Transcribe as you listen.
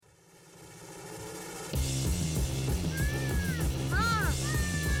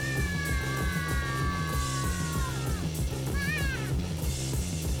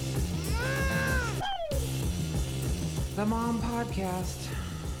The Mom Podcast.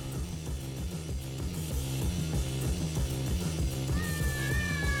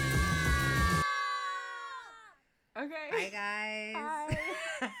 Okay. Hi, guys.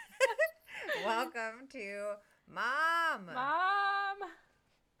 Hi. Welcome to Mom. Mom.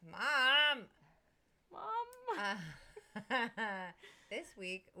 This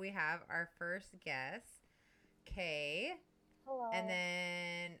week we have our first guest, Kay. Hello. And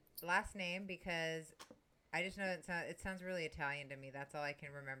then last name, because I just know it sounds really Italian to me. That's all I can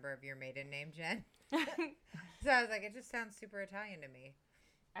remember of your maiden name, Jen. So I was like, it just sounds super Italian to me.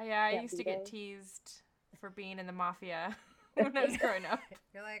 I used to get teased for being in the mafia when I was growing up.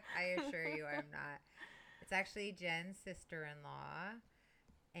 You're like, I assure you I'm not. It's actually Jen's sister-in-law,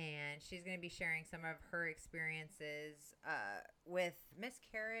 and she's going to be sharing some of her experiences with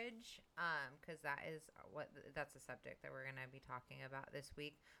miscarriage, because that's a subject that we're going to be talking about this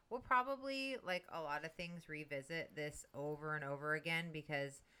week. We'll probably, like a lot of things, revisit this over and over again,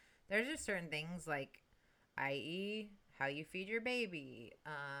 because there's just certain things like, i.e., how you feed your baby,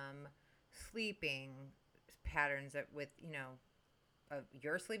 sleeping patterns that with,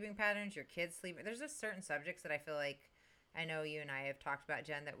 your sleeping patterns, your kids' sleeping. There's just certain subjects that I feel like, I know you and I have talked about,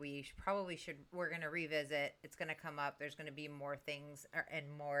 Jen, that we're going to revisit. It's going to come up. There's going to be more things and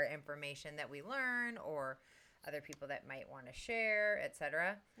more information that we learn, or other people that might want to share,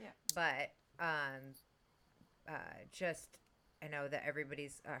 etc. Yeah. But I know that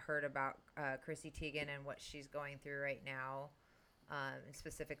everybody's heard about Chrissy Teigen and what she's going through right now. And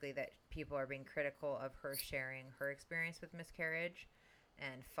specifically that people are being critical of her sharing her experience with miscarriage,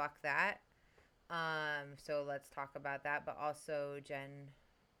 and fuck that. So let's talk about that. But also, Jen,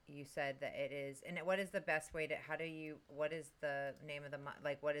 you said that it is, and what is the best way what is the name of the month?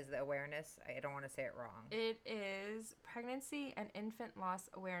 Like, what is the awareness? I don't want to say it wrong. It is Pregnancy and Infant Loss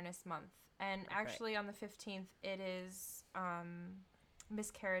Awareness Month. And actually on the 15th, it is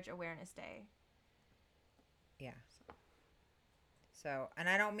Miscarriage Awareness Day. Yeah. So, and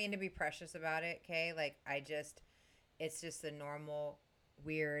I don't mean to be precious about it, Kay. Like, it's just the normal,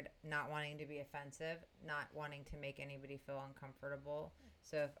 weird, not wanting to be offensive, not wanting to make anybody feel uncomfortable.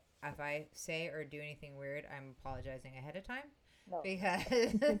 So if I say or do anything weird, I'm apologizing ahead of time. No. Because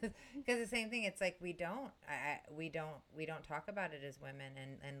the same thing, it's like we don't talk about it as women,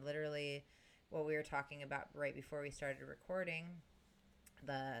 and literally what we were talking about right before we started recording,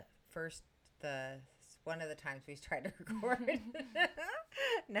 one of the times we tried to record,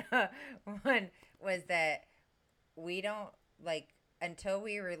 one was that we don't, like, until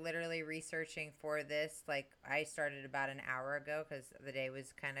we were literally researching for this, like, I started about an hour ago because the day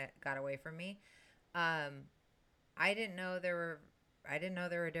was kind of got away from me. I didn't know there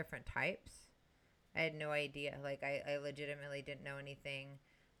were different types. I had no idea. Like, I legitimately didn't know anything.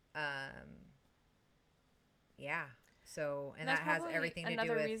 Yeah. So, and that has everything to do with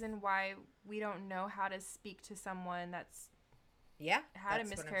another reason why we don't know how to speak to someone that's had a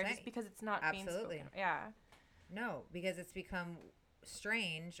miscarriage, is because it's not being spoken. Yeah. No, because it's become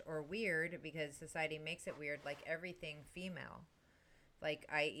strange or weird because society makes it weird, like everything female, like,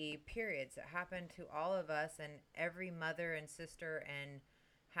 i.e., periods that happen to all of us and every mother and sister and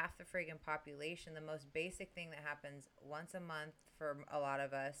half the friggin' population. The most basic thing that happens once a month for a lot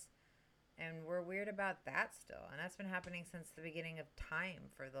of us, and we're weird about that still, and that's been happening since the beginning of time,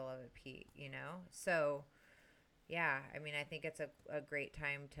 for the love of Pete, so yeah, I mean, I think it's a great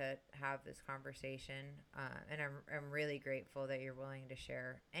time to have this conversation, and I'm really grateful that you're willing to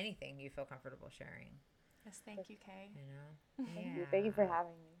share anything you feel comfortable sharing. Yes, thank you, Kay. Thank you for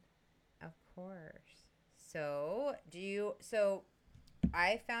having me. Of course. So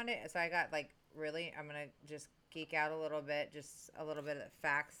I found it. So I got, like, really, I'm gonna just geek out a little bit, just a little bit of the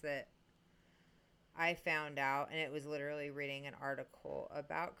facts that I found out, and it was literally reading an article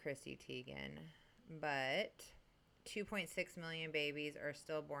about Chrissy Teigen, but 2.6 million babies are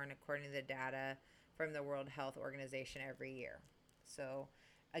still born according to the data from the World Health Organization every year. So,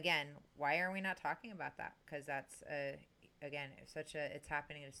 again, why are we not talking about that? Because that's it's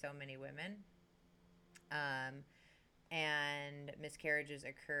happening to so many women. And miscarriages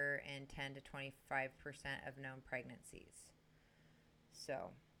occur in 10 to 25% of known pregnancies.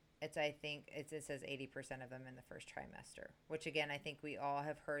 So, it says 80% of them in the first trimester, which, again, I think we all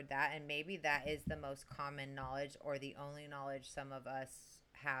have heard that, and maybe that is the most common knowledge, or the only knowledge some of us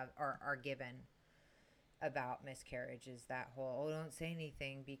have or are given about miscarriage, is that whole, don't say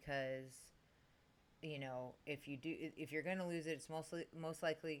anything because, if you're going to lose it, it's most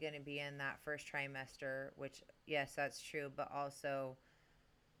likely going to be in that first trimester, which, yes, that's true, but also,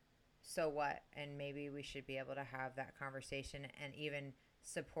 so what? And maybe we should be able to have that conversation and even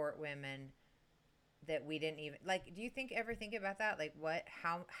support women that we didn't even like. Do you ever think about that? Like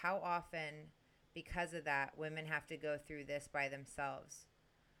how often, because of that, women have to go through this by themselves?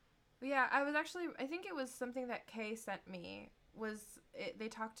 Yeah, I think it was something that Kay sent me. They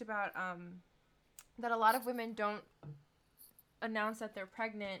talked about that a lot of women don't announce that they're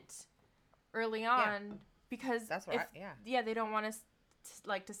pregnant early on because that's right. They don't want to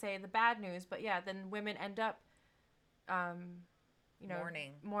like to say the bad news, but then women end up mourning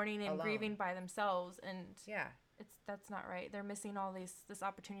and alone. Grieving by themselves, and that's not right. They're missing all this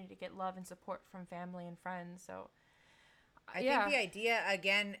opportunity to get love and support from family and friends. So I think the idea,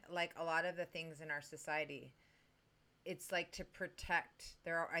 again, like a lot of the things in our society, it's like to protect.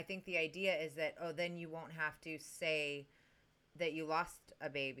 I think the idea is that, then you won't have to say that you lost a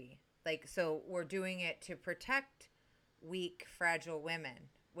baby. Like, so we're doing it to protect weak, fragile women,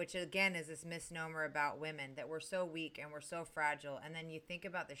 which again is this misnomer about women, that we're so weak and we're so fragile. And then you think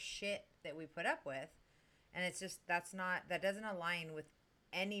about the shit that we put up with, and it's just, that doesn't align with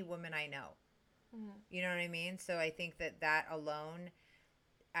any woman I know. Mm-hmm. You know what I mean? So I think that alone,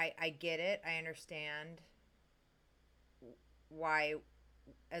 I get it. I understand why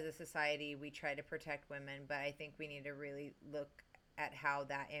as a society we try to protect women, but I think we need to really look at how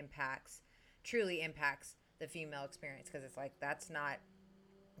that truly impacts the female experience, because it's like that's not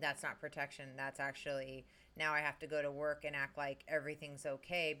protection. That's actually, now I have to go to work and act like everything's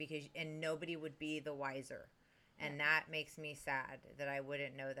okay and nobody would be the wiser. And that makes me sad that I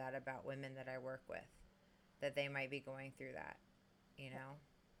wouldn't know that about women that I work with, that they might be going through that,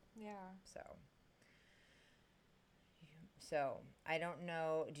 Yeah. So I don't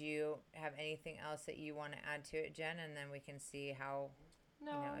know. Do you have anything else that you want to add to it, Jen? And then we can see how,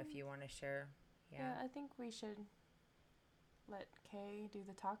 if you want to share. Yeah, I think we should let Kay do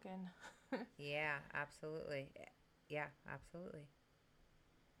the talking. Yeah, absolutely. Yeah, absolutely.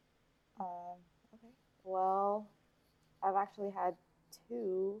 Okay. Well, I've actually had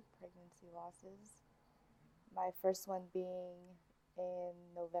 2 pregnancy losses. My first one being in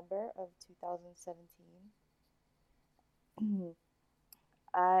November of 2017.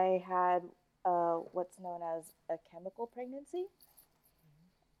 I had what's known as a chemical pregnancy,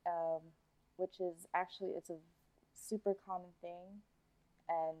 which is actually, it's a super common thing,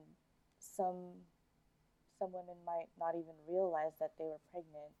 and some women might not even realize that they were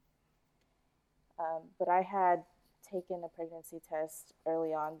pregnant. But I had taken a pregnancy test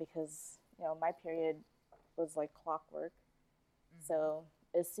early on because, my period was like clockwork. Mm-hmm. So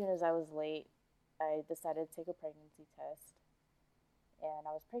as soon as I was late, I decided to take a pregnancy test, and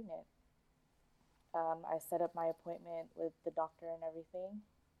I was pregnant. I set up my appointment with the doctor and everything,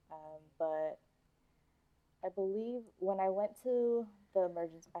 but I believe when I went to the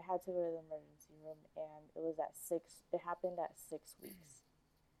emergency, I had to go to the emergency room, and it was at 6. It happened at 6 weeks,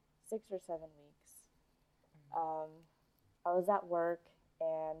 6 or 7 weeks. I was at work,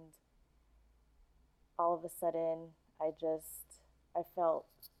 and all of a sudden, I felt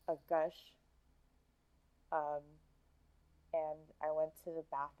a gush, and I went to the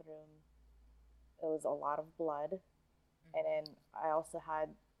bathroom. It was a lot of blood, and then I also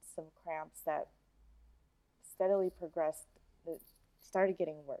had some cramps that steadily progressed. It started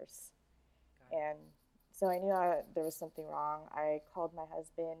getting worse, and so I knew there was something wrong. I called my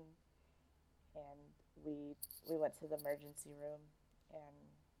husband, and we went to the emergency room, and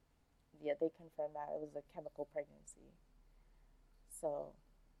they confirmed that it was a chemical pregnancy. So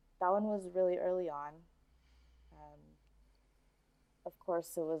that one was really early on. Of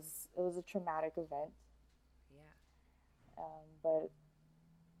course, it was a traumatic event. Yeah. But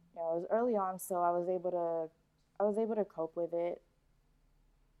it was early on, so I was able to cope with it.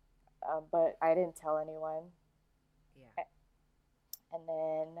 But I didn't tell anyone. Yeah. And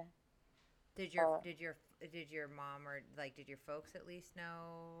then did your mom, or like, did your folks at least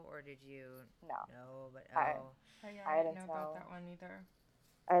know, or did you? No. No, but I didn't know about that one either.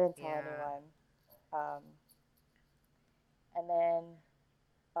 I didn't tell anyone. And then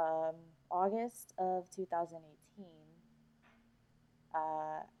August of 2018,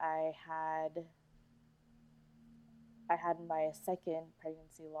 I had my second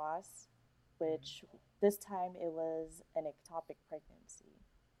pregnancy loss, which this time it was an ectopic pregnancy.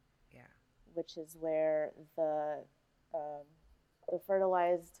 Yeah. Which is where the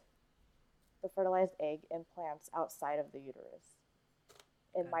fertilized egg implants outside of the uterus.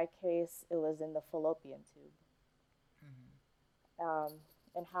 In my case, it was in the fallopian tube. Mm-hmm.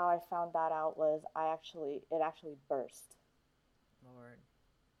 And how I found that out was it actually burst. Lord.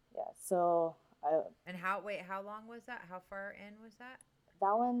 Yeah. So. And how long was that? How far in was that?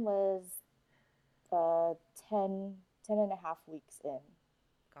 That one was 10 and a half weeks in.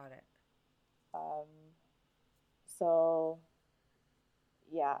 Got it. Um, so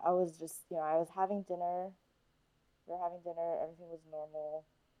yeah, I was just, I was having dinner. We were having dinner. Everything was normal.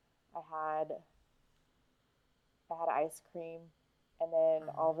 I had I had ice cream, and then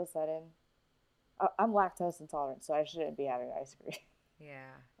all Uh-huh. of a sudden, I'm lactose intolerant, so I shouldn't be having ice cream.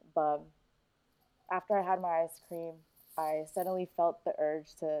 Yeah. But after I had my ice cream, I suddenly felt the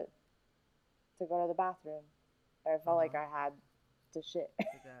urge to go to the bathroom. I felt like Uh-huh. I had to shit.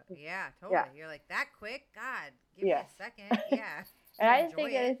 To go. Yeah, Yeah, totally. You're like, that quick? God, give me yeah. a second. Yeah. And To I didn't enjoy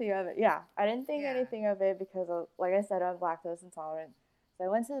think it. anything of it. Yeah, I didn't think Yeah. anything of it because, like I said, I'm lactose intolerant. So I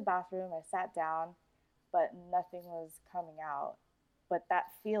went to the bathroom. I sat down, but nothing was coming out. But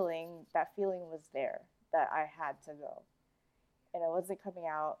that feeling was there that I had to go, and it wasn't coming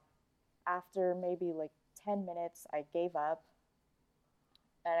out. After maybe like 10 minutes, I gave up,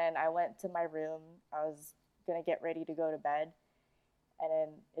 and then I went to my room. I was gonna get ready to go to bed, and then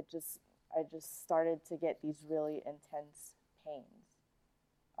I just started to get these really intense pains.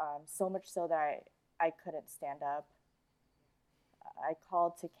 So much so that I couldn't stand up. I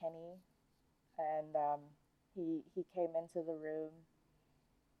called to Kenny, and he came into the room,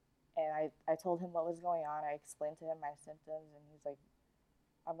 and I told him what was going on. I explained to him my symptoms, and he's like,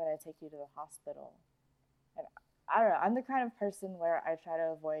 "I'm gonna take you to the hospital." And I don't know. I'm the kind of person where I try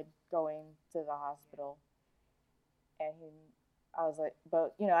to avoid going to the hospital. And I was like,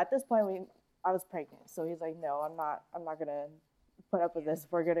 but at this point I was pregnant, so he's like, no, I'm not gonna put up with Yeah. this.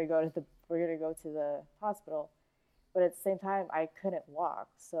 We're gonna go to the hospital. But at the same time, I couldn't walk,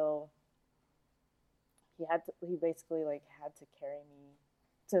 so he basically like had to carry me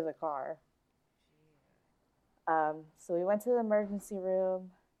to the car. So we went to the emergency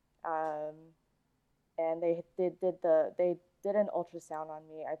room, um, and they did an ultrasound on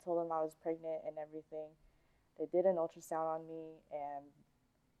me. I told them I was pregnant and everything. They did an ultrasound on me, and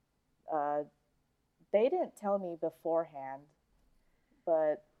uh, they didn't tell me beforehand,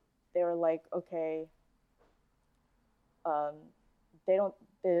 but they were like, okay, um, they don't,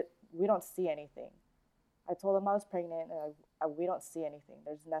 they, we don't see anything. I told them I was pregnant, and we don't see anything.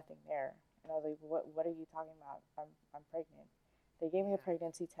 There's nothing there. And I was like, what are you talking about? I'm pregnant. They gave me a Yeah.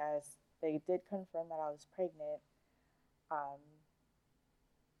 pregnancy test. They did confirm that I was pregnant. Um,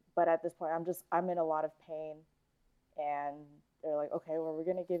 but at this point, I'm in a lot of pain, and they're like, okay, well, we're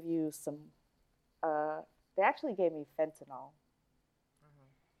gonna give you some. Uh, they actually gave me fentanyl, Uh-huh.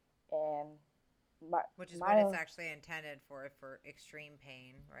 and my Which is what it's my actually intended for extreme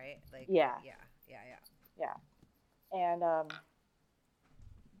pain, right? Like, yeah, yeah, yeah, yeah. yeah, and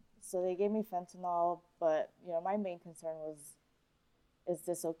so they gave me fentanyl, but my main concern was, is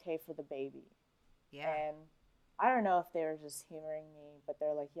this okay for the baby? Yeah. And I don't know if they were just humoring me, but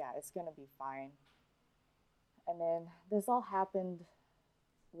they're like, yeah, it's gonna be fine. And then this all happened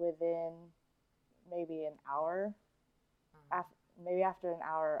within maybe an hour. Uh-huh. After maybe after an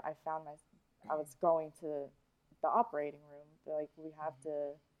hour, I was going to the operating room. They're like, Mm-hmm. we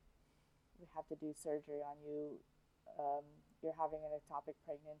have to do surgery on you. Um, you're having an ectopic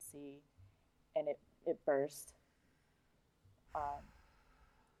pregnancy, and it burst. Um,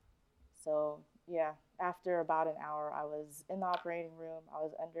 so yeah, after about an hour, I was in the operating room. I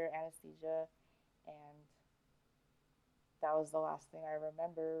was under anesthesia, and that was the last thing I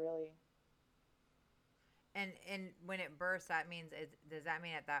remember really. And when it bursts, that means does that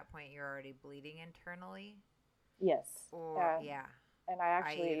mean at that point you're already bleeding internally, Yes, or and yeah, and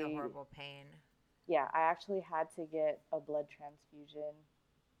i.e. the horrible pain? I actually had to get a blood transfusion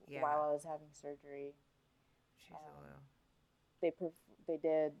Yeah. while I was having surgery. She's a Um, little. they they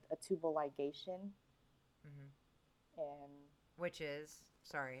did a tubal ligation, Mm-hmm. and Which is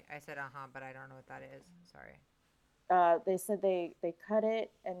sorry, I said but I don't know what that is. Sorry. they said they cut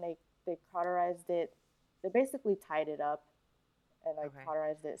it, and they cauterized it. They basically tied it up and like Okay,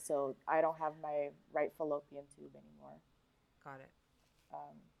 cauterized it, so I don't have my right fallopian tube anymore. got it.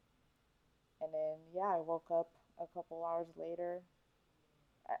 Um, and then I woke up a couple hours later.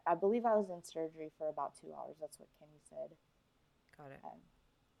 I believe I was in surgery for about 2 hours. That's what Kenny said. Got it.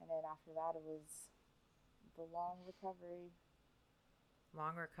 And then after that, it was the long recovery.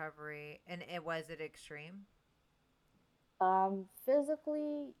 Long recovery, and it was it extreme.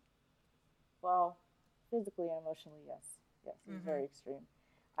 Physically, well, physically and emotionally, yes, yes, it was Mm-hmm. very extreme.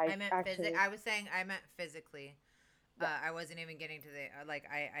 I I meant actually, I was saying I meant physically. yeah, I wasn't even getting to the like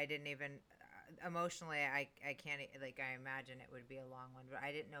I didn't even emotionally I can't like I imagine it would be a long one, but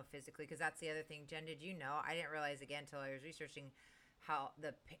I didn't know physically because that's the other thing. Jen, did you know? I didn't realize again until I was researching how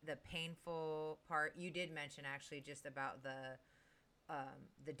the painful part you did mention actually just about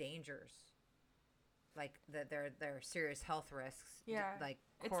the dangers like that there are serious health risks Yeah, like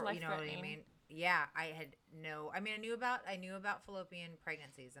it's you life know what I threatening. mean. yeah, I had no. I mean, I knew about fallopian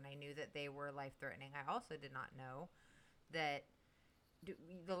pregnancies, and I knew that they were life threatening. I also did not know that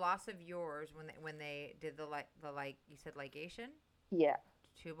the loss of yours when they did the you said ligation Yeah.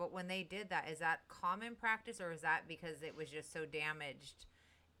 too. But when they did that, is that common practice, or is that because it was just so damaged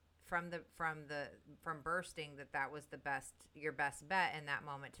from bursting that was your best bet in that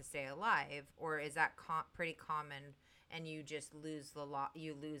moment to stay alive, or is that pretty common? And you just lose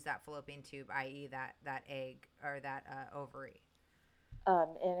you lose that fallopian tube, i.e., that egg or that ovary.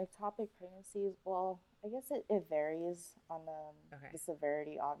 In ectopic pregnancies, well, I guess it varies on Okay, the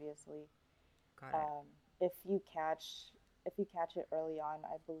severity, obviously. got it. Um, if you catch if you catch it early on,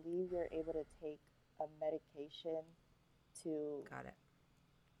 I believe you're able to take a medication to. Got it.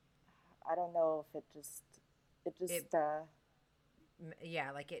 I don't know if it It just yeah,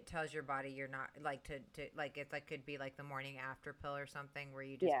 like it tells your body you're not like to like it's like could be like the morning after pill or something where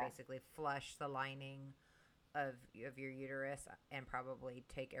you just yeah, basically flush the lining of your uterus and probably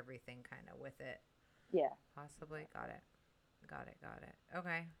take everything kind of with it. yeah. Possibly. Got it. Got it. Got it.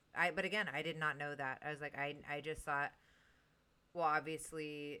 Okay. But again, I did not know that. I was like, I just thought, well,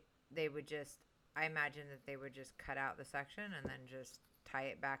 obviously they would just, I imagine that they would just cut out the section and then just tie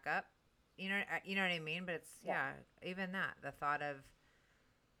it back up. You know what I mean? But it's, Yeah. even that, the thought of,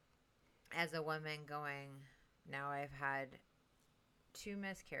 as a woman going, now I've had 2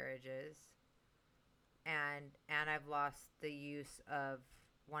 miscarriages and I've lost the use of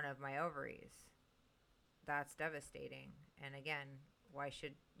one of my ovaries. That's devastating. And again, why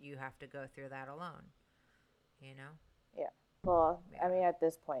should you have to go through that alone? You know? Yeah. Well, Yeah. I mean, at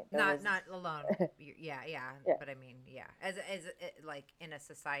this point, there was Not alone. Yeah. yeah, But I mean, yeah. As like in a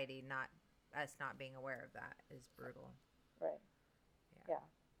society, not us not being aware of that is brutal. right. Yeah. Yeah.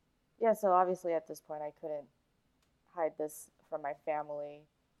 Yeah. So obviously, at this point, I couldn't hide this from my family.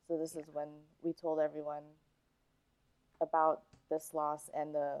 So this Yeah. is when we told everyone about this loss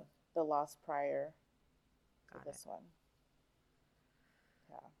and the loss prior to Got it. this one.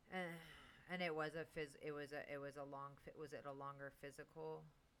 Yeah. And it was it was a long was it a longer physical?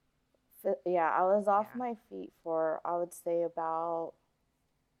 Yeah, I was off Yeah. my feet for I would say about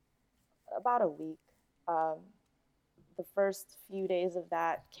a week. Um, the first few days of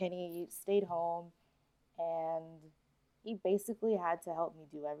that, Kenny stayed home, and he basically had to help me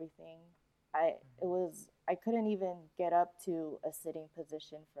do everything. I couldn't even get up to a sitting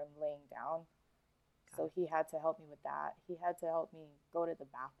position from laying down, Got so it. he had to help me with that. He had to help me go to the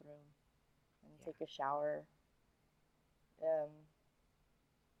bathroom and Yeah. take a shower. Um,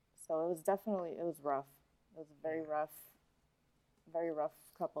 so it was rough. It was a Yeah. very rough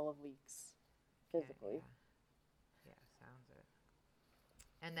couple of weeks physically. Yeah. Yeah, sounds it.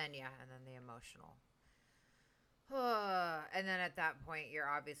 And then the emotional. And then at that point you're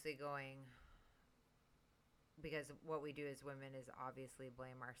obviously going, because what we do as women is obviously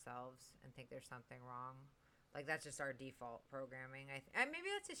blame ourselves and think there's something wrong. Like that's just our default programming. And maybe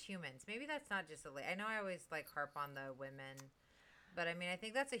that's just humans. Maybe that's not just I know I always like harp on the women, but I mean I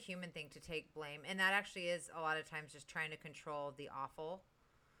think that's a human thing to take blame, and that actually is a lot of times just trying to control the awful.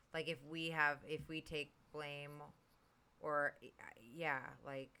 Like if we take blame, or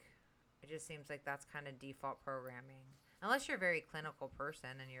like it just seems like that's kind of default programming. Unless you're a very clinical person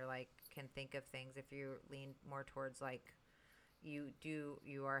and you're like can think of things, if you lean more towards like you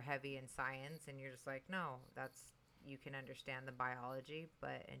are heavy in science and you're just like, no, that's, you can understand the biology,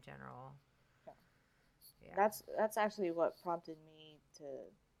 but in general, Yeah. yeah. That's actually what prompted me to,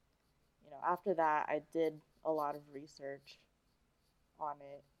 after that I did a lot of research on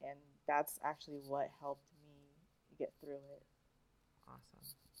it, and that's actually what helped me get through it.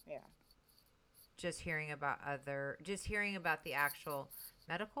 Awesome. Yeah. Just hearing about the actual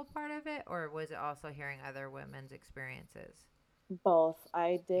medical part of it, or was it also hearing other women's experiences? Both.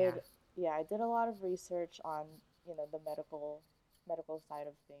 I Yeah. did, yeah, I did a lot of research on, the medical side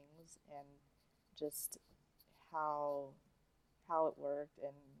of things, and just how how it worked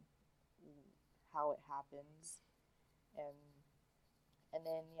and how it happens, and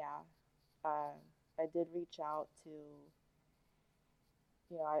then yeah, uh, I did reach out to,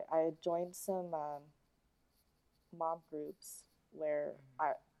 I joined some mom groups where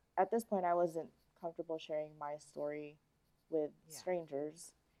Mm-hmm. at this point I wasn't comfortable sharing my story with Yeah.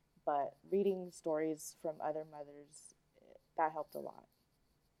 strangers, but reading stories from other mothers, that helped a lot.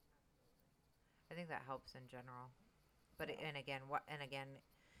 I think that helps in general. But Yeah. and again,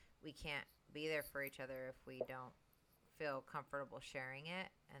 we can't be there for each other if we don't feel comfortable sharing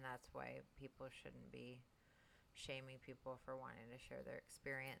it, and that's why people shouldn't be shaming people for wanting to share their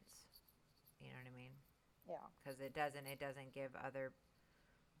experience. You know what I mean? Yeah. Because it doesn't give other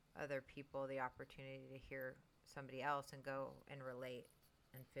other people the opportunity to hear somebody else and go and relate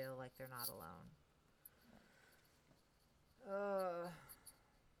and feel like they're not alone.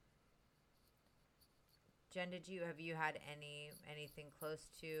 Jen, have you had anything close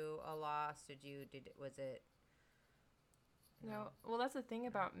to a loss? Was it? No. Well, that's the thing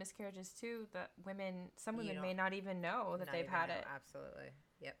about miscarriages too, that some women may not even know that they've had it. Absolutely.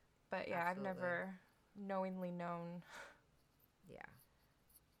 Yep. But yeah, absolutely. I've never knowingly known. Yeah.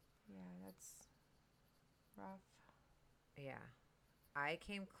 Yeah, that's rough. Yeah. I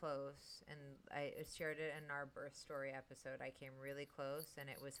came close, and I shared it in our birth story episode. I came really close, and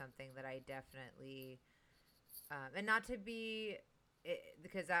it was something that I definitely, and not to be,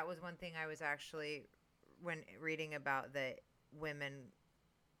 because that was one thing I was actually, when reading about that women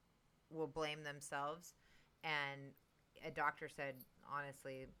will blame themselves, and a doctor said,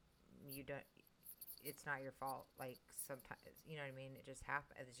 honestly, it's not your fault. Like, sometimes, you know what I mean? It just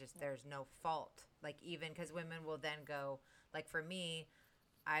happens. It's just, there's no fault. Like, even because women will then go, like, for me,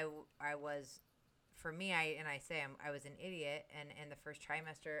 I was an idiot. And in the first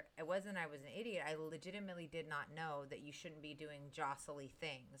trimester, it wasn't I was an idiot. I legitimately did not know that you shouldn't be doing jostly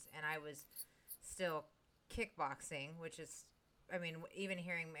things. And I was still kickboxing, which is, I mean, even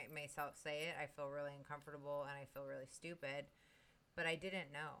hearing myself say it, I feel really uncomfortable and I feel really stupid. But I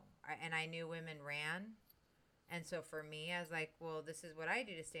didn't know. And I knew women ran. And so for me, I was like, well, this is what I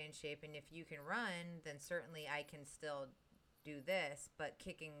do to stay in shape. And if you can run, then certainly I can still do this. But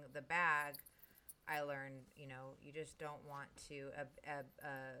kicking the bag, I learned, you just don't want to,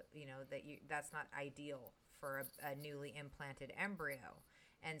 that's not ideal for a newly implanted embryo.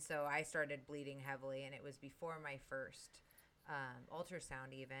 And so I started bleeding heavily, and it was before my first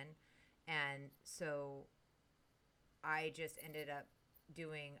ultrasound even. And so I just ended up we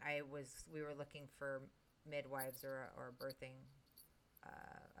were looking for midwives or birthing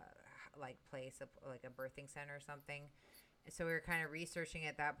like place, like a birthing center or something. So we were kind of researching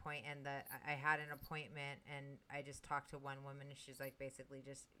at that point, and I had an appointment, and I just talked to one woman, and she's like, basically,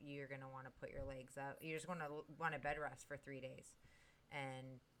 just you're gonna want to put your legs up. You're just gonna want a bed rest for 3 days,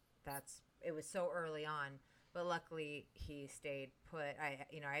 and it was so early on, but luckily he stayed put.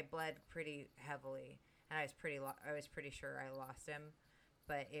 I bled pretty heavily, and I was pretty sure I lost him,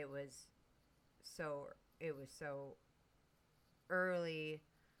 but it was so early.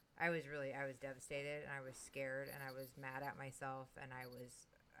 I was devastated, and I was scared, and I was mad at myself, and I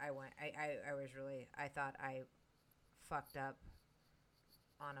thought I fucked up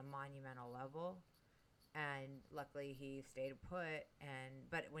on a monumental level, and luckily he stayed put.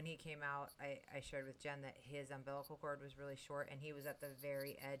 But when he came out, I shared with Jen that his umbilical cord was really short, and he was at the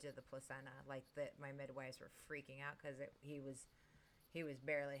very edge of the placenta, like that. My midwives were freaking out because he was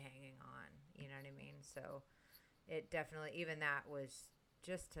barely hanging on, you know what I mean? So it definitely, even that was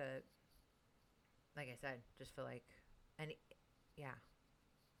just to, like I said, just feel like,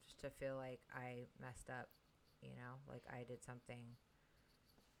 just to feel like I messed up, like I did something.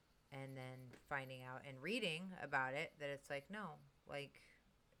 And then finding out and reading about it that it's like, no, like,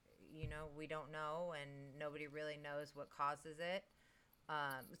 we don't know, and nobody really knows what causes it.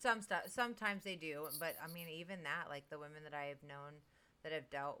 Sometimes they do, but I mean, even that, like the women that I have known that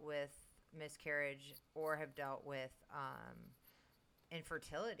have dealt with miscarriage or have dealt with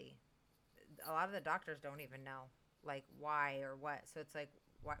infertility, a lot of the doctors don't even know like why or what. So it's like,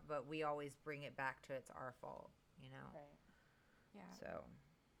 why, but we always bring it back to it's our fault, Right. Yeah. So.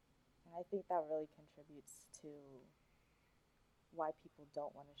 And I think that really contributes to why people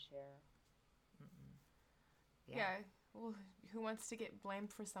don't want to share. Yeah. Well, who wants to get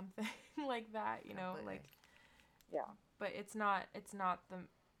blamed for something like that, Completely. like. Yeah. But it's not the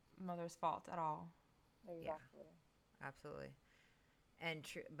mother's fault at all. Exactly. Yeah, absolutely. And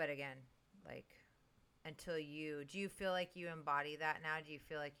but again, like, do you feel like you embody that now? Do you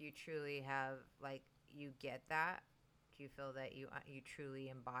feel like you truly have, like, you get that? Do you feel that you truly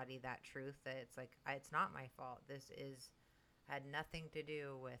embody that truth, that it's like, it's not my fault. This had nothing to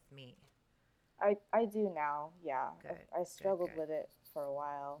do with me. I do now. Yeah. Good. I struggled Good. with it for a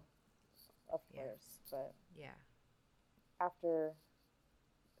while, of course, but yeah. After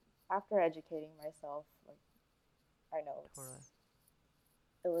educating myself, like, I know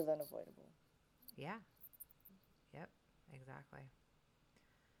it was unavoidable. Yeah. Yep. Exactly.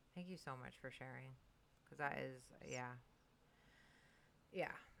 Thank you so much for sharing, because that is, yeah.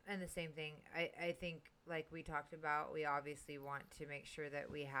 And the same thing, I think, like we talked about, we obviously want to make sure that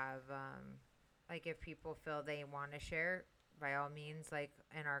we have, like, if people feel they want to share, by all means, like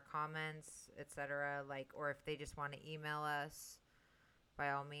in our comments, etc., like, or if they just want to email us, by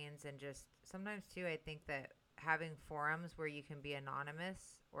all means. And just sometimes too, I think that having forums where you can be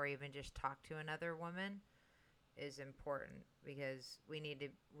anonymous or even just talk to another woman is important, because we need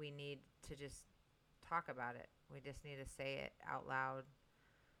to just talk about it. We just need to say it out loud.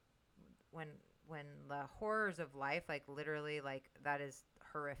 When the horrors of life, like literally, like that is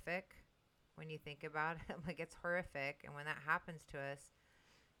horrific when you think about it. Like it's horrific, and when that happens to us,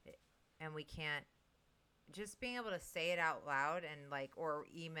 and we can't, just being able to say it out loud and like, or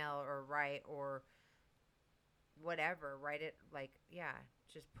email or write or whatever, write it, like, yeah,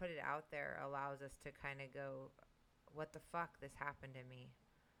 just put it out there allows us to kind of go, what the fuck, this happened to me.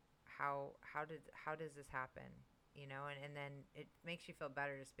 How does this happen? You know, and then it makes you feel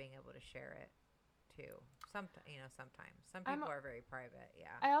better just being able to share it too. Sometimes some people are very private.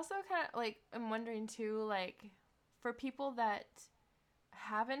 Yeah. I also kind of like, I'm wondering too, like for people that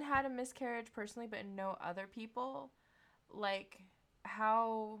haven't had a miscarriage personally but know other people, like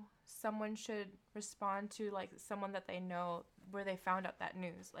how someone should respond to like someone that they know where they found out that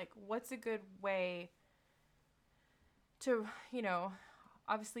news. Like what's a good way to,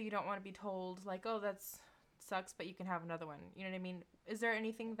 obviously you don't want to be told like, oh, that's sucks, but you can have another one. You know what I mean? Is there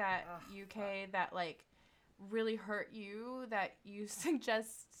anything that that like really hurt you that you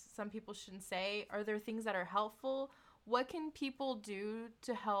suggest some people shouldn't say? Are there things that are helpful? What can people do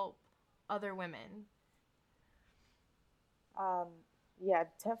to help other women? Yeah,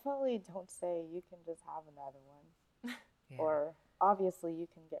 definitely don't say you can just have another one. Yeah. Or obviously you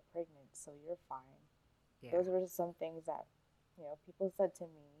can get pregnant, so you're fine. Yeah. Those were some things that, people said to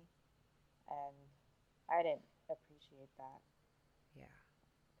me, and I didn't appreciate that. Yeah.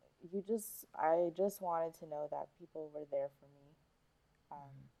 I just wanted to know that people were there for me.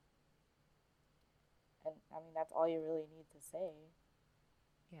 And I mean, that's all you really need to say.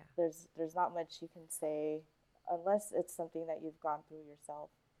 Yeah. There's not much you can say unless it's something that you've gone through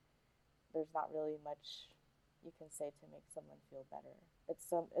yourself. There's not really much you can say to make someone feel better.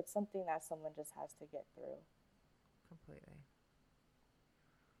 It's something that someone just has to get through. Completely.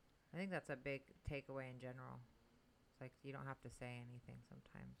 I think that's a big takeaway in general. It's like you don't have to say anything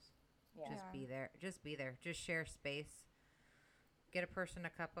sometimes. Yeah. Just be there. Just be there. Just share space. Get a person a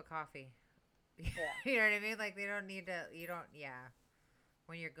cup of coffee. Yeah. You know what I mean? Like they don't need to,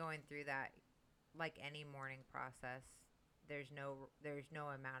 when you're going through that, like any mourning process, there's no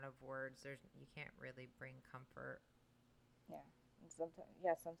amount of words. You can't really bring comfort. Yeah. And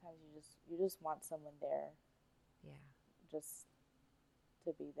sometimes you just want someone there. Yeah. Just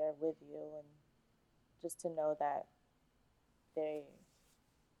to be there with you, and just to know that they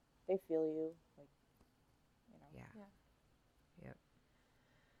feel you, like, Yeah. Yep.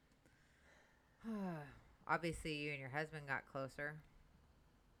 Obviously, you and your husband got closer.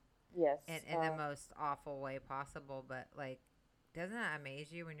 Yes. In the most awful way possible, but like, doesn't that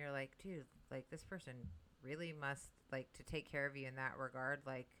amaze you when you're like, dude, like this person really must like to take care of you in that regard?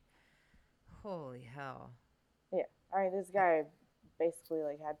 Like, holy hell. Yeah. I mean, this guy basically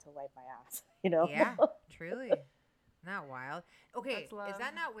like had to wipe my ass, Yeah, truly. Isn't that wild? Okay, That's is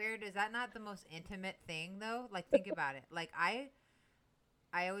that not weird? Is that not the most intimate thing though? Like, think about it. Like I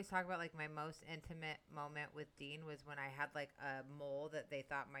always talk about like my most intimate moment with Dean was when I had like a mole that they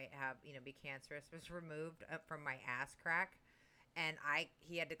thought might have, be cancerous, was removed from my ass crack, and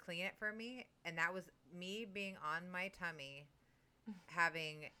he had to clean it for me, and that was me being on my tummy,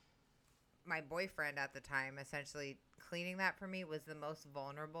 having my boyfriend at the time essentially cleaning that for me was the most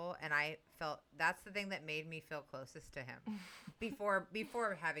vulnerable, and I felt that's the thing that made me feel closest to him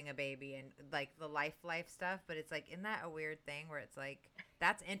before having a baby and like the life stuff. But it's like, isn't that a weird thing where it's like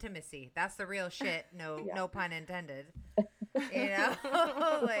that's intimacy, that's the real shit, no pun intended.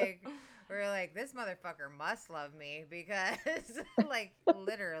 Like we're like, this motherfucker must love me because like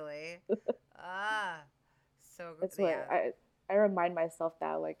literally so that's why I remind myself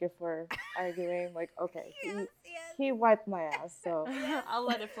that, like, if we're arguing, like, okay, yes. he wiped my ass, so I'll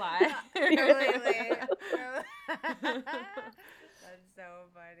let it fly. Completely. That's so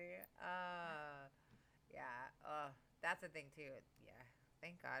funny. Yeah. That's the thing too. Yeah.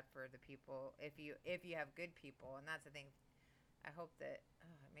 Thank God for the people. If you have good people, and that's the thing. I hope that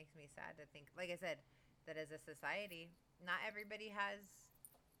it makes me sad to think, like I said, that as a society, not everybody has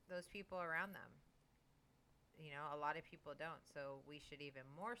those people around them. A lot of people don't, so we should even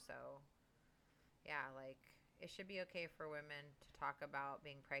more so. Yeah, like it should be okay for women to talk about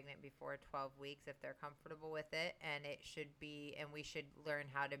being pregnant before 12 weeks if they're comfortable with it, and we should learn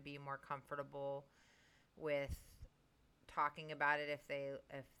how to be more comfortable with talking about it if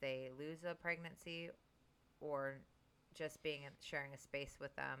they lose a pregnancy, or just sharing a space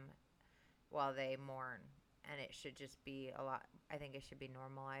with them while they mourn. And it should just be I think it should be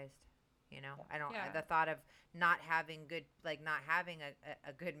normalized. You know, I don't. Yeah. The thought of not having good, like not having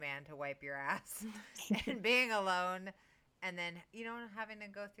a good man to wipe your ass, and being alone, and then having to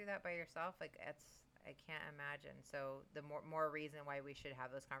go through that by yourself, like I can't imagine. So the more reason why we should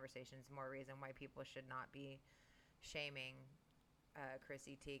have those conversations, more reason why people should not be shaming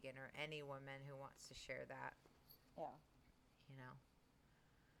Chrissy Teigen or any woman who wants to share that. Yeah. You know.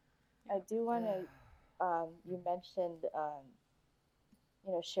 I do want to. You mentioned,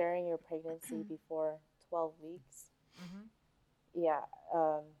 sharing your pregnancy before 12 weeks. Mm-hmm. Yeah.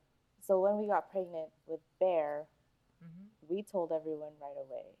 So when we got pregnant with Bear, Mm-hmm. we told everyone right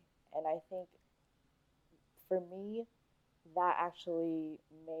away, and I think for me, that actually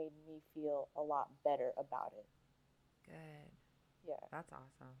made me feel a lot better about it. Good. Yeah. That's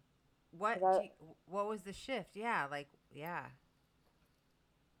awesome. 'Cause I, What was the shift? Yeah, like yeah.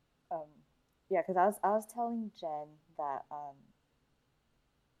 um, yeah, because I was telling Jen that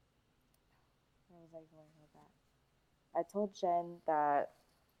where was I going with that? I told Jen that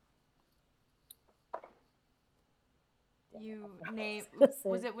You I name was gonna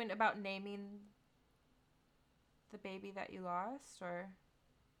was say. it when about naming the baby that you lost, or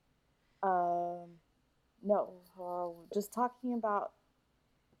No, just talking about.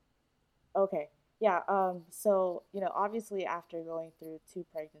 Okay, yeah. So obviously, after going through two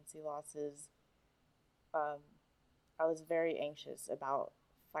pregnancy losses, um, I was very anxious about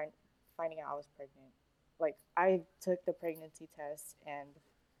finding out I was pregnant. Like I took the pregnancy test, and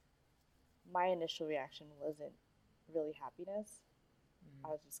my initial reaction wasn't really happiness. I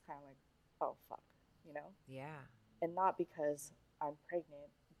Mm. was just kind of like, oh fuck, you know? Yeah. And not because I'm pregnant,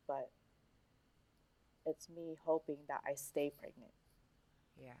 but it's me hoping that I stay pregnant.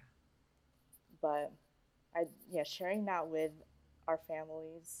 Yeah. But sharing that with our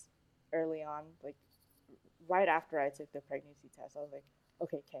families early on, like right after I took the pregnancy test, I was like,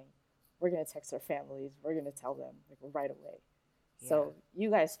 okay, Kang, we're gonna text our families. We're gonna tell them like right away. Yeah. So you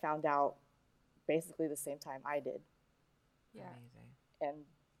guys found out basically the same time I did, yeah, Amazing. and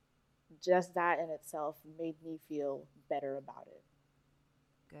just that in itself made me feel better about it.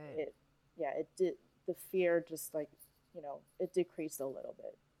 Good. It did. The fear just like it decreased a little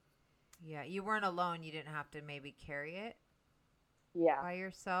bit. Yeah, you weren't alone. You didn't have to maybe carry it Yeah, by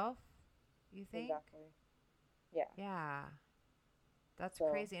yourself, you think? exactly. Yeah. Yeah. That's So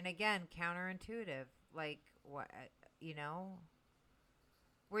crazy. And again, counterintuitive. Like what, you know?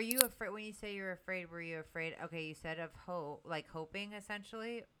 Were you afraid when you say you're afraid, were you afraid? Okay, you said of hope, like hoping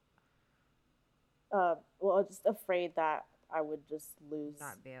essentially, well, just afraid that I would just lose.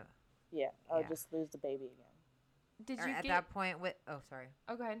 not be able. Yeah, I would Yeah. just lose the baby again. did Or you at get? that point with sorry.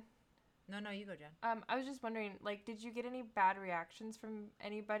 Oh, go ahead. No, you go, Jen. I was just wondering, like, did you get any bad reactions from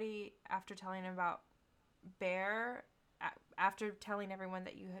anybody after telling them about Bear? After telling everyone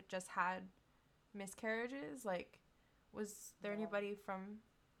that you had just had miscarriages, like, was there No, anybody from?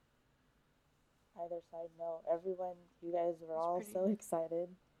 either side, no. Everyone, you guys were It's all pretty. so excited,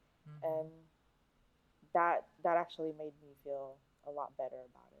 Mm-hmm. and that actually made me feel a lot better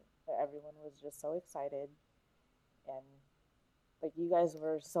about it. That everyone was just so excited, and like you guys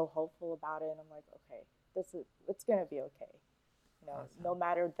were so hopeful about it, and I'm like, okay, it's gonna be okay. No Awesome.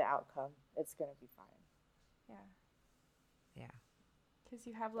 matter the outcome, it's gonna be fine. Yeah, Yeah. because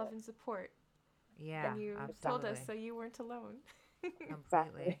you have love But and support, Yeah, and you told us absolutely. so you weren't alone.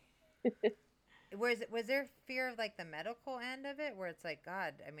 Completely. exactly. Was there fear of like the medical end of it, where it's like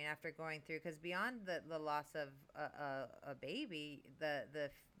God? I mean, after going through, because beyond the loss of a baby,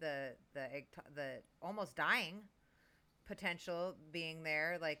 the almost dying potential being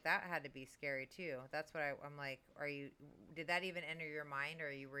there, like that had to be scary too. That's what I'm like. Did that even enter your mind,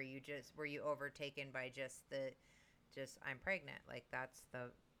 or were you overtaken by just I'm pregnant, like that's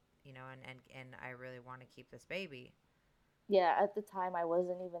the, and I really want to keep this baby. Yeah, at the time I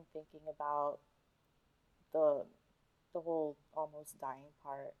wasn't even thinking about the the whole almost dying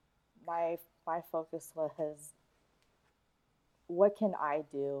part. My focus was what can I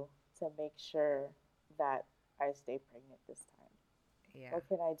do to make sure that I stay pregnant this time? Yeah, What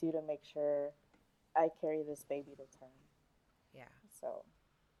can I do to make sure I carry this baby to term? yeah. So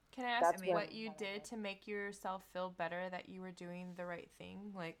Can I ask I that's mean, when what you when I'm did like, to make yourself feel better that you were doing the right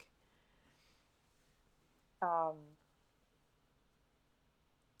thing? Like, um,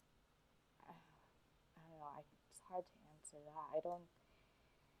 I don't know. It's hard to answer that.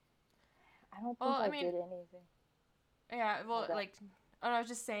 I don't well, think I I mean, did anything. yeah, Oh, well, God. like, I was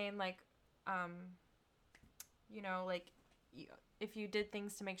just saying, like, um, like, you, if you did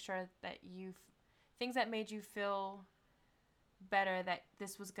things to make sure that things that made you feel better that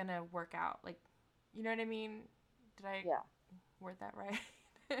this was gonna work out, like, you know what I mean? Did I Yeah. word that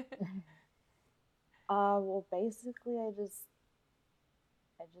right? Well, basically, I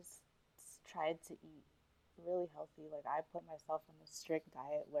just tried to eat really healthy. Like I put myself on a strict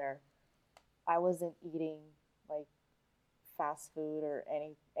diet where I wasn't eating like fast food or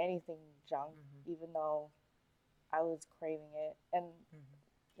anything junk, Mm-hmm. even though I was craving it. And Mm-hmm.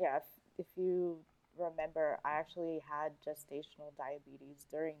 yeah, if you remember, I actually had gestational diabetes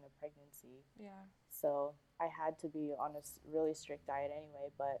during the pregnancy, Yeah. so I had to be on a really strict diet anyway.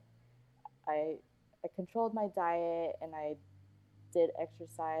 But I I controlled my diet and I did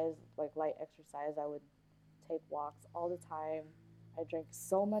exercise, like light exercise. I would take walks all the time. I drank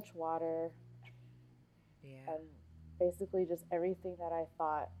so much water Yeah. and basically just everything that I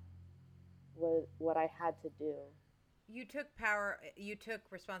thought was what I had to do. You took power. You took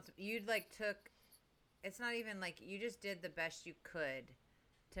responsibility. You like took. It's not even like you just did the best you could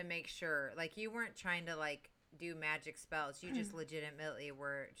to make sure. Like you weren't trying to like do magic spells. You just legitimately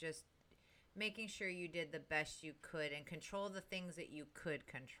were just making sure you did the best you could and control the things that you could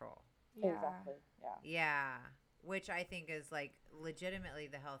control. Yeah. Exactly. Yeah. Yeah, which I think is like legitimately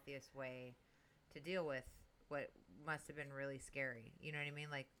the healthiest way to deal with what must have been really scary. You know what I mean?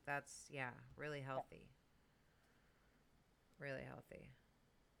 Like that's yeah, really Yeah. healthy. Really healthy.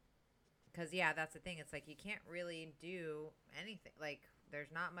 Cuz yeah, that's the thing. It's like you can't really do anything. Like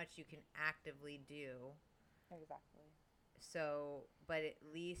there's not much you can actively do. Exactly. So, but at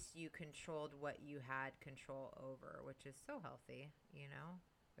least you controlled what you had control over, which is so healthy, you know?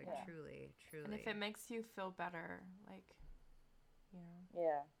 Like Yeah. truly, And if truly. it makes you feel better, like, you know,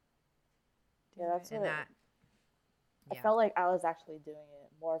 Yeah. do Yeah. That's it. And what that I yeah. felt like. I was actually doing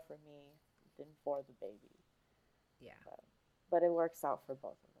it more for me than for the baby, Yeah. but but it works out for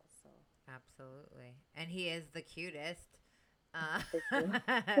both of us. So Absolutely. And he is the cutest. Uh, thank you.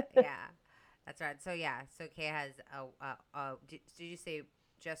 yeah, that's right. So, yeah, so Kay has did you say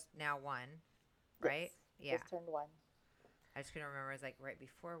just now one, Yes. right? He Yeah. just turned one. I just couldn't remember. It's like right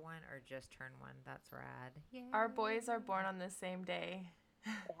before one or just turned one. That's rad. Our boys are Yay. born on the same day.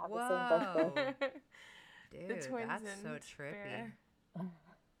 They have the same birthday. Whoa. The Dude, twins that's so and trippy. Bear.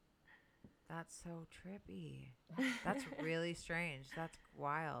 That's so trippy. That's really strange. That's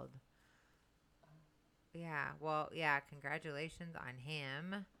wild. Yeah. Well, yeah, congratulations on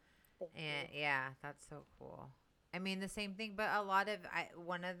him. Thank And you. yeah, that's so cool. I mean, the same thing, but a lot of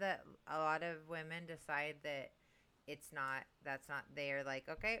women decide that it's not that's not they're like,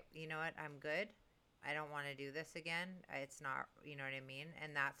 okay, you know what? I'm good. I don't want to do this again. It's not, you know what I mean?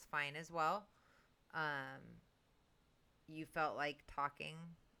 And that's fine as well. Um you felt like talking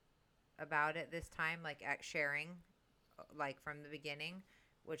about it this time, like at sharing like from the beginning,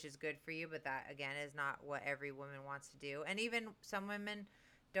 which is good for you, but that again is not what every woman wants to do. And even some women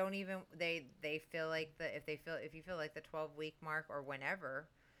don't even they feel like the if you feel like the 12-week mark or whenever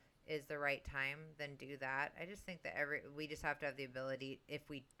is the right time, then do that. I just think that every we just have to have the ability if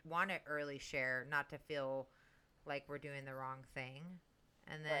we want to early share not to feel like we're doing the wrong thing.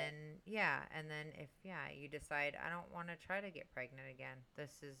 And Right. then yeah, and then if yeah, you decide I don't want to try to get pregnant again.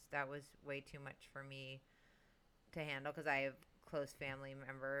 That was way too much for me to handle because I have close family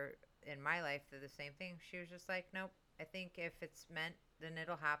member in my life that the same thing. She was just like, nope. I think if it's meant, then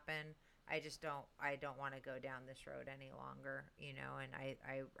it'll happen. I don't want to go down this road any longer, you know. And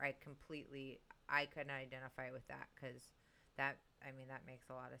I completely I couldn't identify with that because that I mean that makes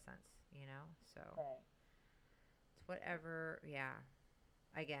a lot of sense, you know. So Right. it's whatever. Yeah.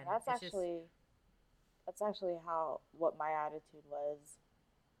 Again, That's it's just. actually that's actually how what my attitude was.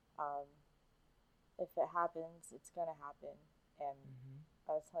 Um, if it happens, it's gonna happen. And Mm-hmm.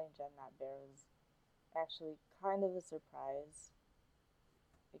 I was telling Jen that Bear was actually kind of a surprise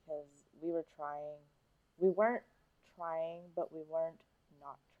because we were trying. We weren't trying, but we weren't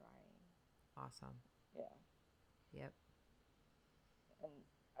not trying. Awesome. Yeah. Yep. And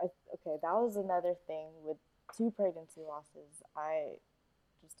okay, that was another thing with two pregnancy losses. I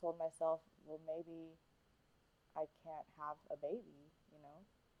just told myself, well, maybe I can't have a baby, you know,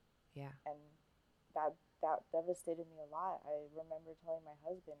 Yeah. and that devastated me a lot. I remember telling my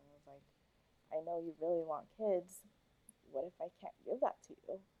husband, and was like, I know you really want kids. What if I can't give that to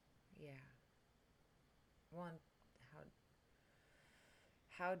you? Yeah. One.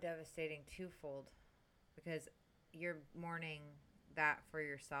 How devastating twofold because you're mourning that for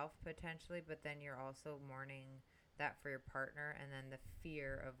yourself potentially, but then you're also mourning that for your partner and then the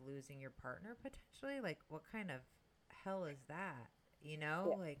fear of losing your partner potentially. Like, what kind of hell is that? You know,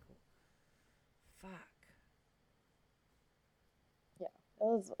 Yeah, like, fuck. yeah. It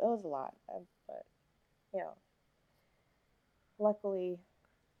was a lot, but you know, luckily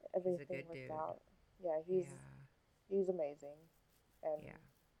He's a everything good worked dude. out. Yeah, he's Yeah. he's amazing, and Yeah.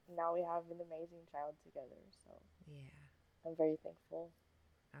 now we have an amazing child together. So Yeah. I'm very thankful.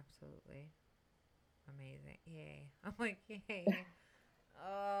 Absolutely. Amazing. Yay. I'm like, yay.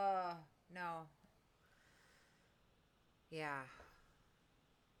 Oh, no. Yeah.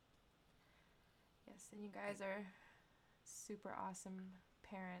 Yes, and you guys are super awesome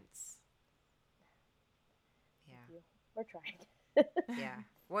parents. Yeah. Thank you. We're trying. Yeah.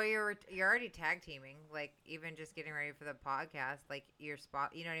 Well, you're already tag teaming. Like, even just getting ready for the podcast, like your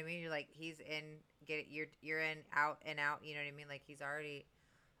spot. You know what I mean? You're like, he's in. Get it. You're in, out and out. You know what I mean? Like, he's already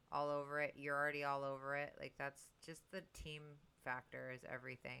all over it. You're already all over it. Like, that's just the team factor is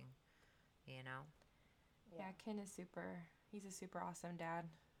everything. You know. Yeah, Ken is he's a super awesome dad.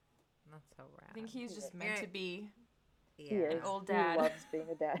 That's so rad. I think he's He just is. meant to be He Yeah. is. an old He dad. loves being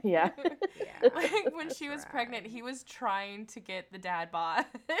a dad. Yeah. Yeah. Like when That's she was rad. pregnant, he was trying to get the dad bod.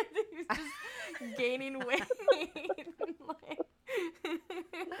 He was just gaining weight. Like,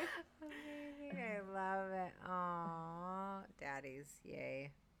 Amazing. I love it. Aw. Daddies.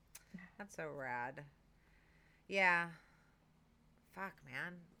 Yay. That's so rad. Yeah. Fuck,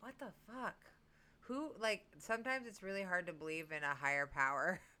 man. What the fuck? Who, like, sometimes it's really hard to believe in a higher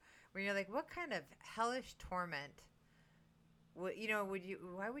power when you're like, what kind of hellish torment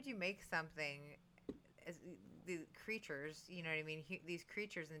why would you make something as the creatures, you know what I mean, these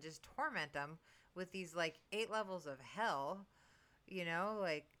creatures, and just torment them with these like 8 levels of hell,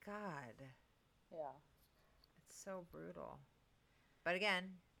 like, God, Yeah. it's so brutal. But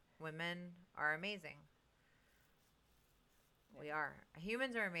again, women are amazing. We are.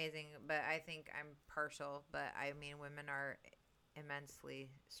 Humans are amazing, but I think I'm partial, but I mean, women are immensely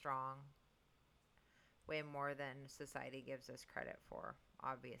strong. Way more than society gives us credit for,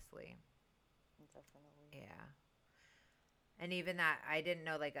 obviously. Definitely. Yeah. And even that, I didn't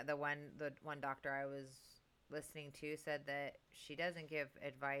know, like, the one doctor I was listening to said that she doesn't give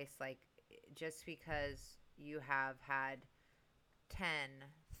advice, like, just because you have had 10,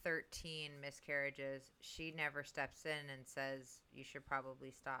 13 miscarriages, she never steps in and says you should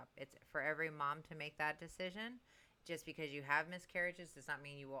probably stop. It's for every mom to make that decision. Just because you have miscarriages does not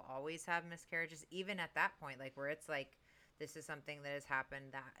mean you will always have miscarriages. Even at that point, like, where it's like, this is something that has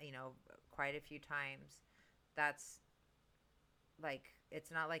happened that, quite a few times. That's like,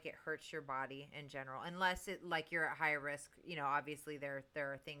 it's not like it hurts your body in general, unless it, like, you're at high risk. Obviously there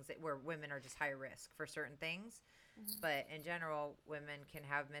are things where women are just high risk for certain things. Mm-hmm. But in general, women can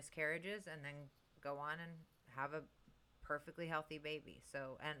have miscarriages and then go on and have a perfectly healthy baby.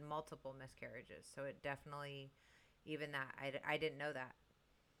 So, and multiple miscarriages. So it definitely, even that, I didn't know that.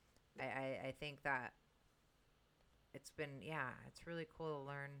 I think that it's been, it's really cool to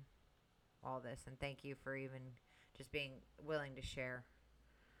learn all this. And thank you for even just being willing to share.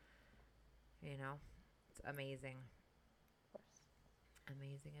 It's amazing. Of course.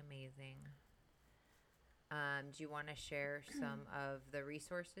 Amazing. Do you want to share some of the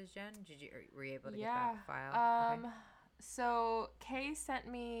resources, Jen? Were you able to get that file? Okay. So Kay sent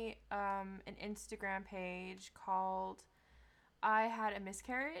me an Instagram page called I Had a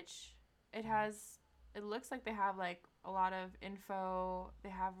Miscarriage. It looks like they have like a lot of info. They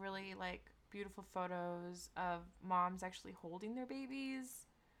have really like beautiful photos of moms actually holding their babies.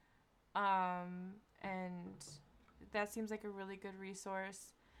 And that seems like a really good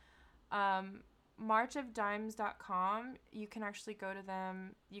resource. Marchofdimes.com, you can actually go to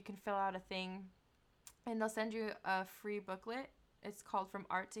them. You can fill out a thing and they'll send you a free booklet. It's called From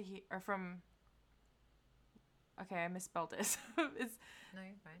Art to okay, I misspelled it. It's No,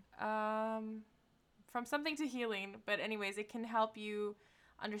 you're fine. From Something to Healing, but anyways, it can help you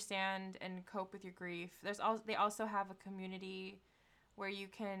understand and cope with your grief. They also have a community where you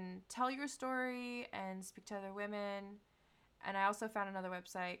can tell your story and speak to other women. And I also found another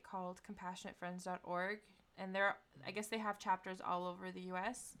website called compassionatefriends.org, and I guess they have chapters all over the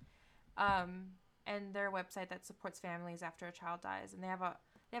US. And their website that supports families after a child dies, and they have a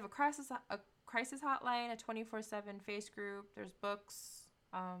crisis hotline, a 24/7 face group. There's books,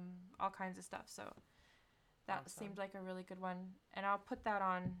 all kinds of stuff. So that Awesome. seemed like a really good one, and I'll put that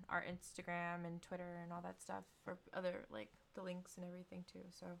on our Instagram and Twitter and all that stuff for other, like, the links and everything too.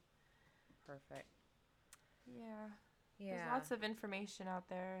 So Perfect. yeah. Yeah. There's lots of information out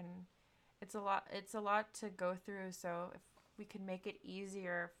there, and it's a lot to go through. So if we could make it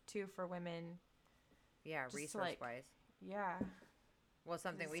easier too for women. Yeah, resource wise. Yeah. Well,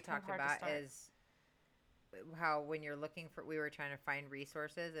 something we It's kind talked of hard to about start. is how when you're looking for, we were trying to find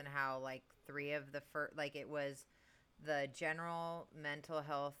resources, and how like 3 of the first, like, it was the general mental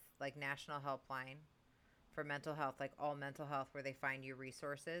health, like, national helpline for mental health, like all mental health, where they find you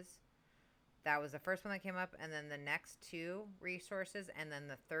resources. that was the first one that came up, and then the next two resources, and then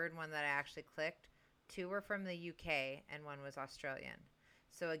the third one that I actually clicked, two were from the UK and one was Australian.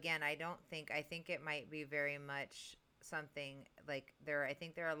 So again, I think it might be very much something like I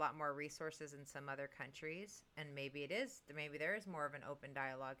think there are a lot more resources in some other countries, and maybe there is more of an open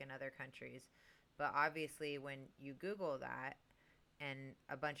dialogue in other countries. But obviously when you Google that and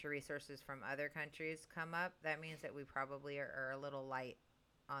a bunch of resources from other countries come up, that means that we probably are a little light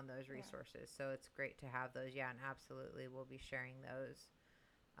on those resources. So it's great to have those. Yeah, and absolutely we'll be sharing those.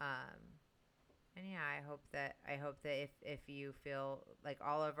 And yeah, I hope that if you feel like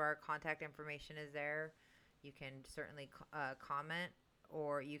all of our contact information is there, you can certainly comment,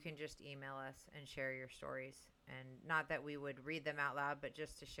 or you can just email us and share your stories. And not that we would read them out loud, but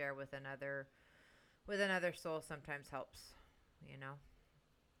just to share with another soul sometimes helps, you know.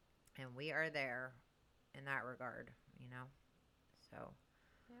 And we are there in that regard, you know. So,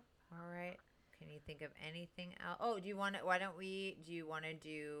 yep. All right. Can you think of anything else? Oh, do you want to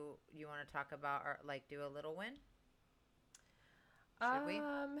talk about do a little win? Should we?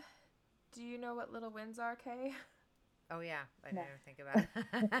 Do you know what little wins are, Kay? Oh yeah, I didn't even think about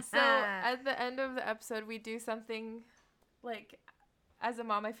it. So at the end of the episode, we do something like, as a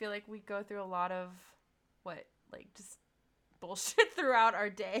mom, I feel like we go through a lot of just bullshit throughout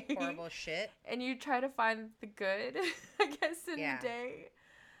our day. Horrible shit. And you try to find the good, I guess, in the day.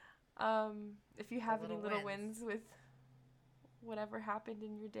 If you have any little wins with whatever happened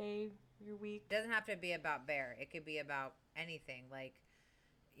in your day, your week. It doesn't have to be about Bear. It could be about anything,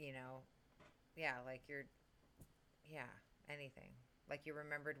 anything. Like you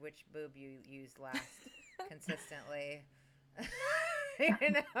remembered which boob you used last consistently.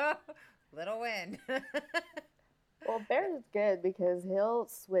 Little win. Well, Bear is good because he'll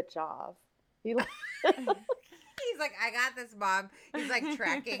switch off. He's like, I got this, Mom. He's like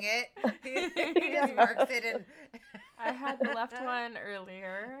tracking it. He just marks it in. I had the left one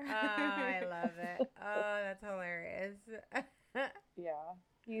earlier. Oh, I love it. Oh, that's hilarious. Yeah,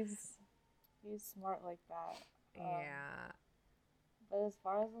 he's smart like that. Yeah. But as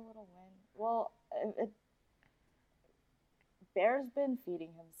far as a little win, well, Bear's been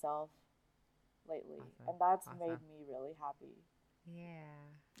feeding himself lately, and that's made me really happy.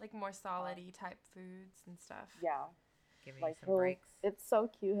 Yeah. Like more solid-y type foods and stuff. Yeah. Give me some breaks. It's so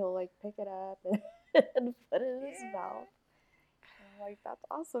cute. He'll pick it up and put it in his mouth. And I'm like, that's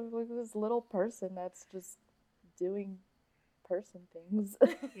awesome. Look at this little person that's just doing person things.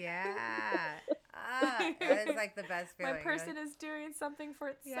 Yeah. That is like the best feeling. My person is doing something for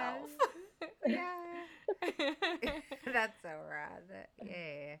itself. Yeah. That's so rad.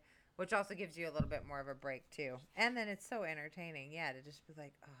 Yeah. Which also gives you a little bit more of a break too. And then it's so entertaining. Yeah. To just be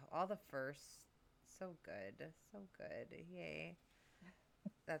like, oh, all the firsts. So good. So good. Yay.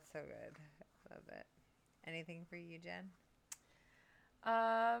 That's so good. Love it. Anything for you, Jen?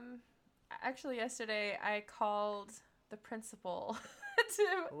 Actually, yesterday I called the principal to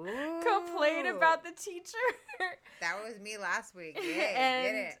complain about the teacher. That was me last week. Yay, and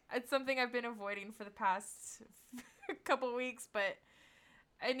get it. It's something I've been avoiding for the past couple weeks, but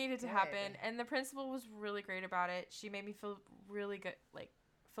it needed to happen. And the principal was really great about it. She made me feel really good,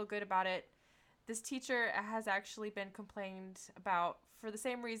 feel good about it. This teacher has actually been complained about for the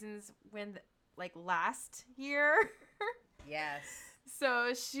same reasons last year. Yes.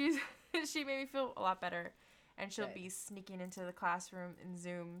 So she made me feel a lot better, and she'll be sneaking into the classroom in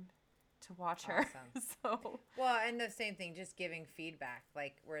Zoom to watch her. So and the same thing, just giving feedback,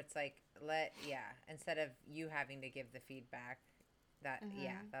 where it's instead of you having to give the feedback,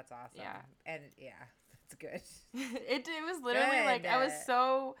 that's awesome. Yeah. And that's good. It was literally I was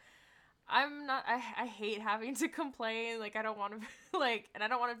so. I hate having to complain. I don't want to and I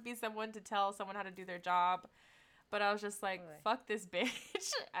don't want to be someone to tell someone how to do their job. But I was just like, fuck this bitch.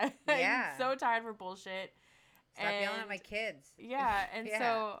 I'm so tired for bullshit. Stop yelling at my kids. Yeah. And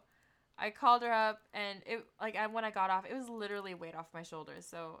so I called her up, and when I got off, it was literally weight off my shoulders.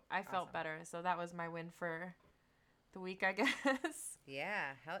 So I felt better. So that was my win for the week, I guess.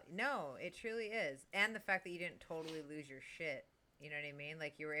 Yeah. No, it truly is. And the fact that you didn't totally lose your shit. You know what I mean?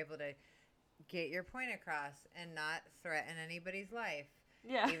 You were able to get your point across and not threaten anybody's life.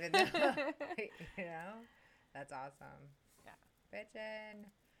 Yeah. Even though, that's awesome. Yeah. Bitchin'.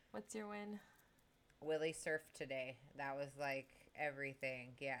 What's your win? Willie surfed today. That was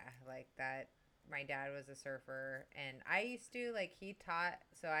everything. Yeah. That. My dad was a surfer, and I used to, he taught,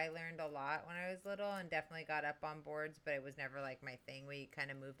 so I learned a lot when I was little and definitely got up on boards, but it was never my thing. We kind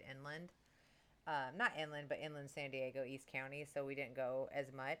of moved inland. Not inland, but inland San Diego, East County, so we didn't go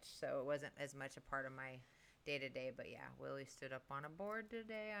as much, so it wasn't as much a part of my day to day. But yeah, Willie stood up on a board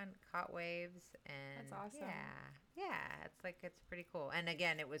today on caught waves, and That's awesome. Yeah, it's pretty cool. And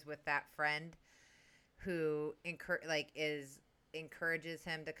again, it was with that friend who encourages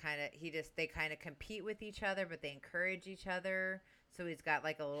him to they kind of compete with each other, but they encourage each other. So he's got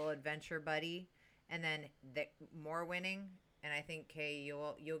like a little adventure buddy, and then more winning. And I think, Kay,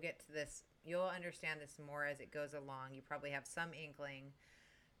 you'll get to this. You'll understand this more as it goes along. You probably have some inkling,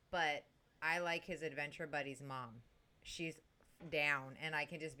 but I like his adventure buddy's mom. She's down, and I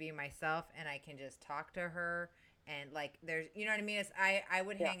can just be myself, and I can just talk to her, and like there's, you know what I mean? I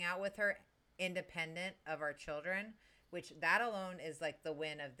would hang out with her independent of our children, which that alone is like the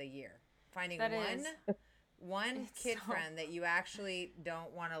win of the year. Finding one kid friend that you actually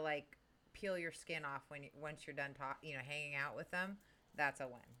don't want to like peel your skin off once you're done hanging out with them. That's a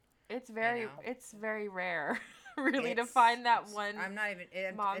win. It's very rare, really, to find that one. I'm not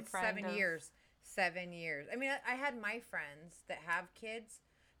even. Mom it's friend 7 years. 7 years. I mean, I had my friends that have kids,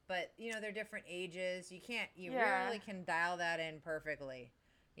 but they're different ages. You rarely can dial that in perfectly,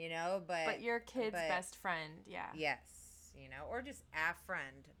 But your kid's best friend, yeah. Yes, or just a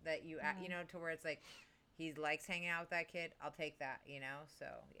friend that you, to where it's like he likes hanging out with that kid. I'll take that, So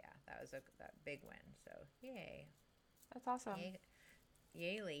yeah, that was that big win. So yay. That's awesome.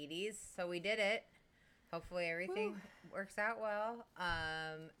 Yay, ladies. So we did it. Hopefully everything works out well.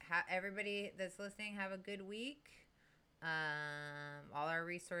 Everybody that's listening, have a good week. All our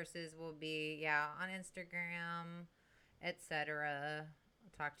resources will be, on Instagram, etc.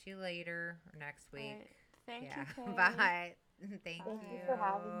 I'll talk to you later or next week. Right. Thank you, Kay. Bye. Thank you. Thank you for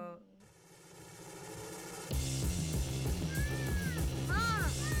having me.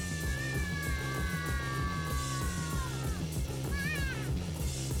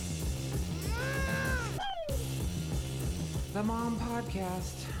 The Mom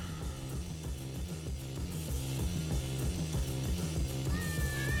Podcast.